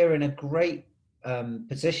 And we're in a great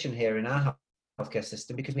position here in our healthcare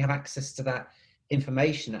system because we have access to that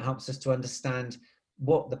information. It helps us to understand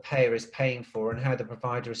what the payer is paying for and how the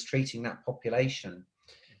provider is treating that population.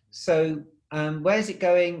 So where's it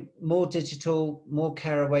going? More digital, more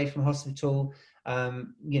care away from hospital,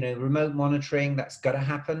 remote monitoring, that's got to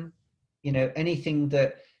happen. Anything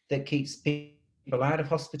that keeps people out of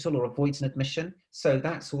hospital or avoids an admission. So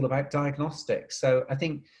that's all about diagnostics. So I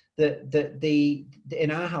think that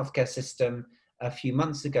in our healthcare system a few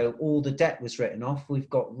months ago, all the debt was written off. We've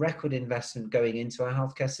got record investment going into our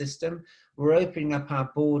healthcare system. We're opening up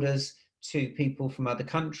our borders to people from other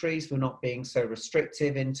countries. We're not being so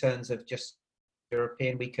restrictive in terms of just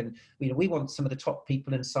European. We want some of the top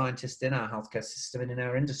people and scientists in our healthcare system and in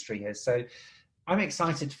our industry here. So I'm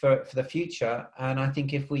excited for the future. And I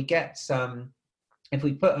think if we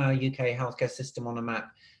put our UK healthcare system on a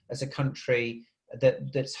map as a country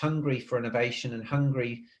that's hungry for innovation and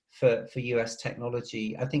hungry for US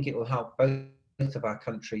technology, I think it will help both of our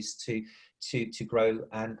countries to grow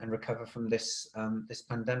and recover from this this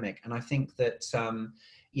pandemic. And I think that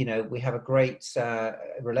you know, we have a great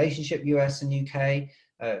relationship, US and UK,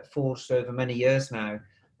 forged over many years now.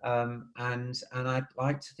 And I'd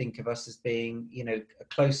like to think of us as being, you know, a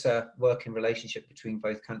closer working relationship between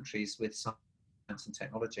both countries with science and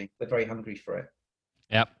technology. We're very hungry for it.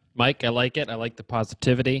 Yep. Mike, I like it. I like the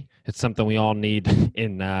positivity. It's something we all need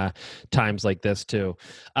in times like this too.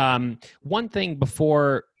 One thing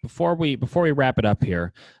before we wrap it up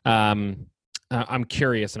here, I'm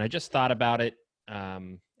curious, and I just thought about it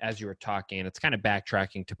as you were talking, and it's kind of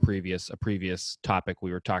backtracking to a previous topic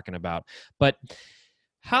we were talking about. But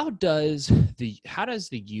how does the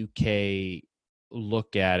UK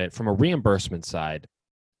look at it from a reimbursement side?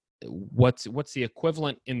 What's the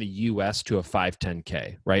equivalent in the US to a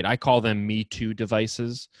 510K, right? I call them Me Too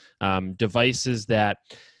devices, devices that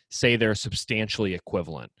say they're substantially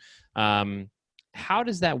equivalent. How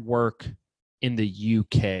does that work in the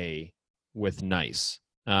UK with NICE?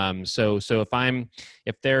 So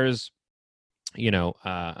if there's, you know,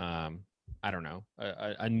 I don't know,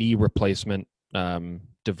 a knee replacement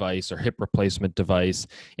device or hip replacement device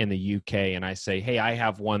in the UK, and I say, hey, I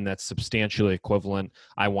have one that's substantially equivalent,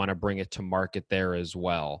 I want to bring it to market there as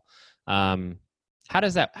well. How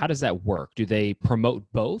does that work? Do they promote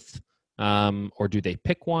both, or do they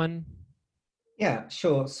pick one? Yeah,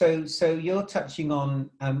 sure. So you're touching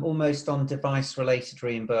on almost on device related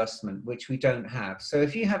reimbursement, which we don't have. So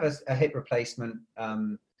if you have a hip replacement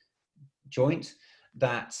joint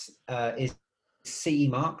that is CE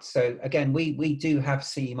marked. So again, we do have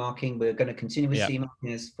CE marking. We're going to continue with CE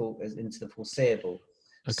marking as into the foreseeable.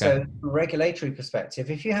 Okay. So from a regulatory perspective,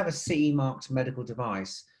 if you have a CE marked medical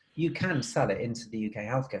device, you can sell it into the UK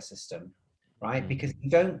healthcare system, right? Because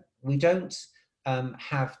we don't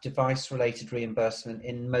have device related reimbursement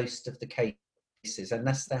in most of the cases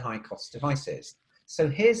unless they're high cost devices. So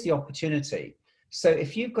here's the opportunity. So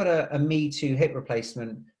if you've got a Me Too hip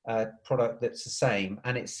replacement product that's the same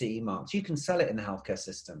and it's CE marked, you can sell it in the healthcare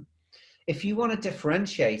system. If you want to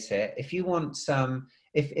differentiate it, if you want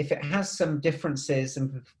if it has some differences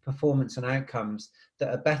in performance and outcomes that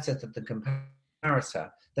are better than the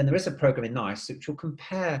comparator, then there is a program in NICE which will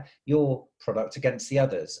compare your product against the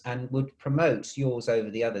others and would promote yours over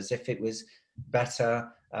the others if it was better,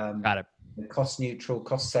 cost neutral,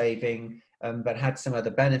 cost saving, but had some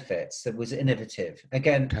other benefits, that was innovative.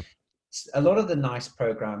 Again, okay. A lot of the NICE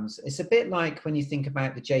programs, it's a bit like when you think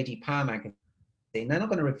about the JD Power magazine. They're not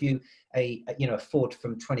going to review a Ford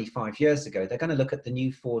from 25 years ago. They're going to look at the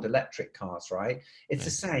new Ford electric cars, right? It's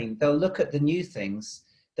the same. They'll look at the new things.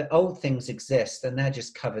 The old things exist and they're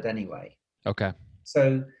just covered anyway. Okay.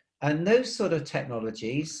 So, and those sort of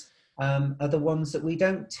technologies are the ones that we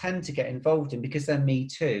don't tend to get involved in because they're Me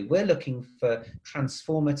Too. We're looking for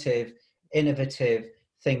transformative, innovative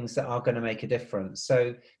things that are going to make a difference.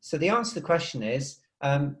 So the answer to the question is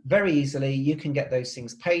very easily, you can get those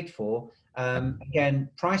things paid for. Again,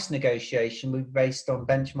 price negotiation will be based on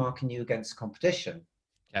benchmarking you against competition.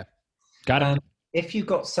 Okay, got it. If you've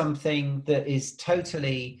got something that is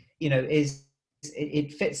totally,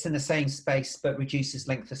 it fits in the same space but reduces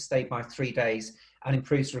length of stay by 3 days and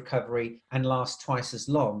improves recovery and lasts twice as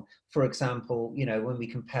long. For example, when we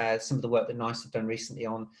compare some of the work that NICE have done recently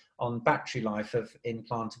on battery life of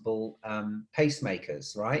implantable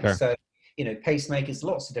pacemakers, right? Sure. So, pacemakers,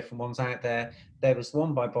 lots of different ones out there. There was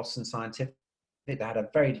one by Boston Scientific that had a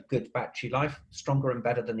very good battery life, stronger and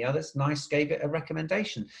better than the others. NICE gave it a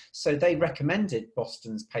recommendation. So they recommended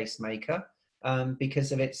Boston's pacemaker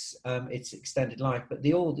because of its extended life, but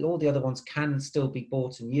all the other ones can still be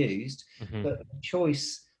bought and used. Mm-hmm. But the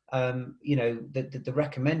choice, the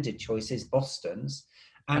recommended choice is Boston's.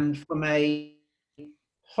 And from a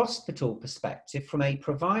hospital perspective, from a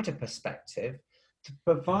provider perspective, the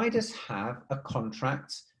providers have a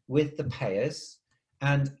contract with the payers,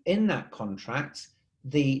 and in that contract,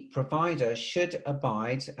 the provider should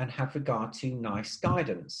abide and have regard to NICE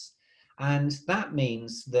guidance. And that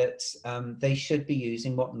means that they should be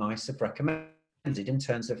using what NICE have recommended in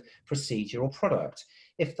terms of procedure or product.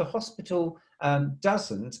 If the hospital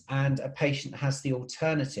doesn't and a patient has the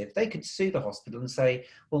alternative, they could sue the hospital and say,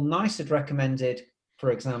 well, NICE had recommended, for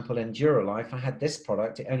example, EnduraLife, I had this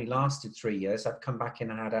product, it only lasted 3 years, I've come back in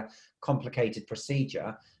and had a complicated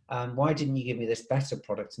procedure. Why didn't you give me this better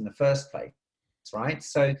product in the first place, right?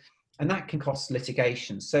 So, and that can cost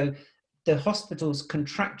litigation. So the hospitals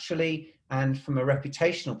contractually and from a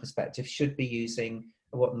reputational perspective should be using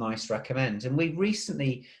what NICE recommends. And we've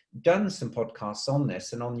recently done some podcasts on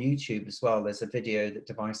this, and on YouTube as well. There's a video that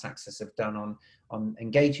Device Access have done on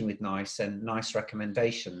engaging with NICE and NICE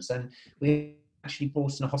recommendations. And we actually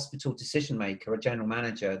brought in a hospital decision maker, a general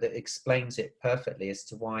manager, that explains it perfectly as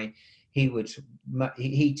to why he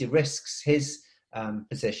de-risks his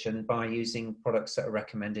position by using products that are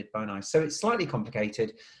recommended by NICE. So it's slightly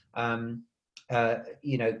complicated, compared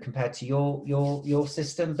to your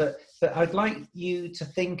system, but I'd like you to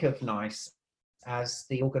think of NICE as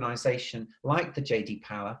the organization like the JD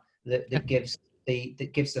Power that gives the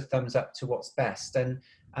thumbs up to what's best, and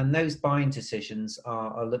those buying decisions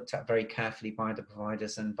are looked at very carefully by the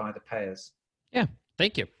providers and by the payers. Yeah,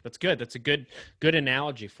 thank you. That's good. That's a good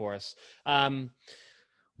analogy for us.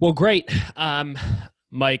 Well, great.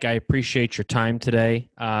 Mike, I appreciate your time today.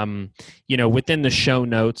 Within the show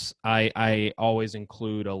notes, I always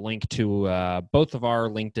include a link to both of our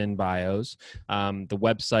LinkedIn bios, the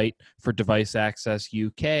website for Device Access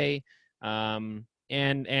UK, and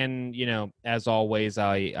as always,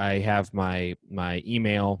 I have my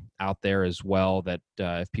email out there as well, that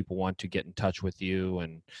if people want to get in touch with you,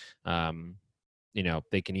 and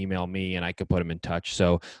they can email me and I could put them in touch.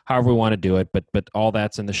 So however we want to do it, but all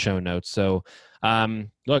that's in the show notes. So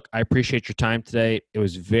look, I appreciate your time today. It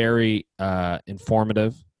was very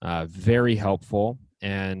informative, very helpful.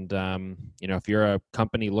 And, if you're a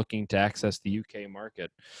company looking to access the UK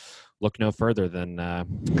market, look no further than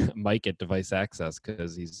Mike at Device Access,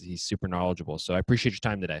 because he's super knowledgeable. So I appreciate your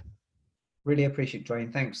time today. Really appreciate it,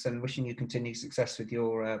 Dwayne. Thanks, and wishing you continued success with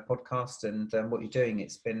your podcast and what you're doing.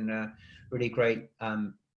 It's been really great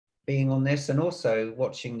being on this, and also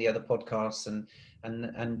watching the other podcasts and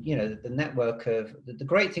the network of the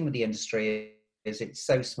great thing with the industry is it's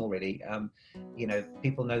so small, really.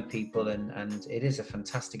 People know people, and it is a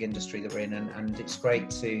fantastic industry that we're in, and it's great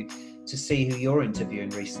to see who you're interviewing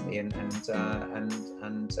recently, and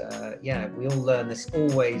we all learn. There's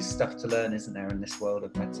always stuff to learn, isn't there, in this world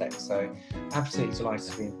of medtech? So absolutely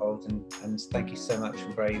delighted to be involved, and thank you so much.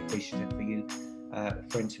 I'm very appreciative for you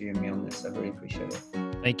for interviewing me on this. I really appreciate it.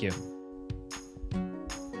 Thank you.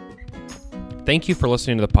 Thank you for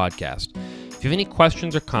listening to the podcast. If you have any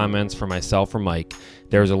questions or comments for myself or Mike,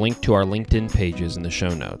 there is a link to our LinkedIn pages in the show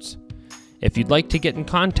notes. If you'd like to get in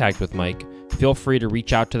contact with Mike, feel free to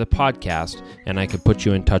reach out to the podcast and I could put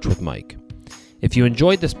you in touch with Mike. If you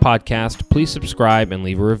enjoyed this podcast, please subscribe and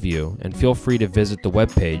leave a review, and feel free to visit the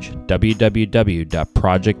webpage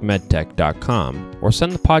www.projectmedtech.com or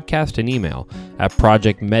send the podcast an email at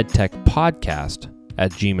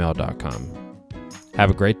projectmedtechpodcast@gmail.com.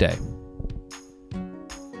 Have a great day.